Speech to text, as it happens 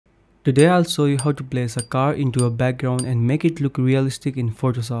Today I'll show you how to place a car into a background and make it look realistic in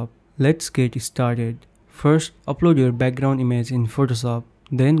Photoshop. Let's get started. First, upload your background image in Photoshop.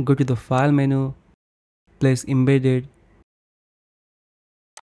 Then go to the File menu, place Embedded,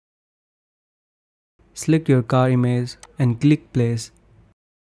 select your car image and click Place.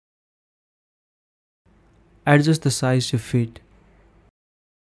 Adjust the size to fit.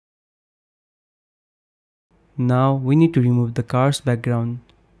 Now we need to remove the car's background.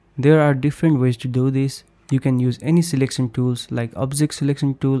 There are different ways to do this. You can use any selection tools like Object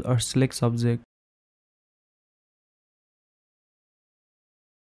Selection Tool or Select Subject.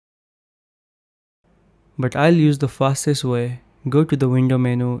 But I'll use the fastest way. Go to the window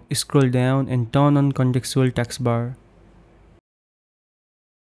menu, scroll down and turn on contextual text bar.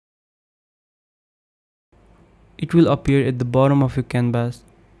 It will appear at the bottom of your canvas.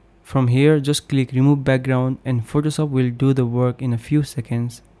 From here, just click Remove Background and Photoshop will do the work in a few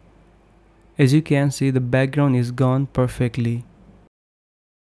seconds. As you can see, the background is gone perfectly.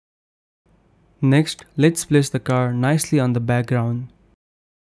 Next, let's place the car nicely on the background.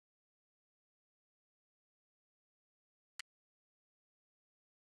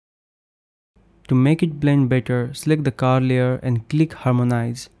 To make it blend better, select the car layer and click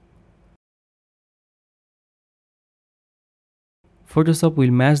Harmonize. Photoshop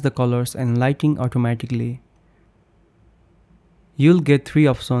will match the colors and lighting automatically. You'll get 3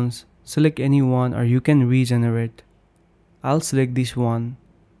 options. Select any one or you can regenerate. I'll select this one.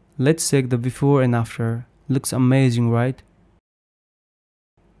 Let's check the before and after. Looks amazing, right?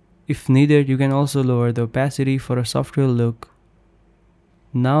 If needed, you can also lower the opacity for a softer look.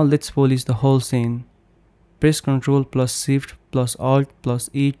 Now let's polish the whole scene. Press Ctrl plus Shift plus Alt plus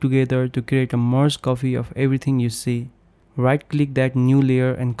E together to create a merged copy of everything you see. Right click that new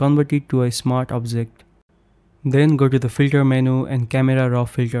layer and convert it to a smart object. Then go to the filter menu and camera raw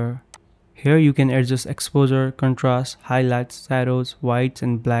filter. Here you can adjust exposure, contrast, highlights, shadows, whites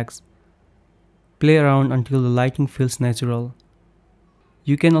and blacks. Play around until the lighting feels natural.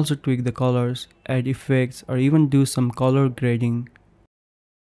 You can also tweak the colors, add effects or even do some color grading.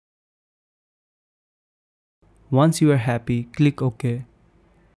 Once you are happy, click OK.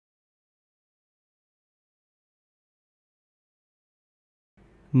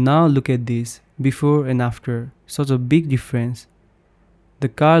 Now look at this, before and after, such a big difference. The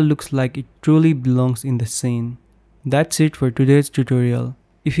car looks like it truly belongs in the scene. That's it for today's tutorial.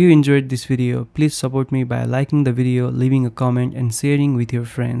 If you enjoyed this video, please support me by liking the video, leaving a comment and sharing with your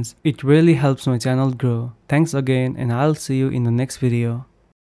friends. It really helps my channel grow. Thanks again and I'll see you in the next video.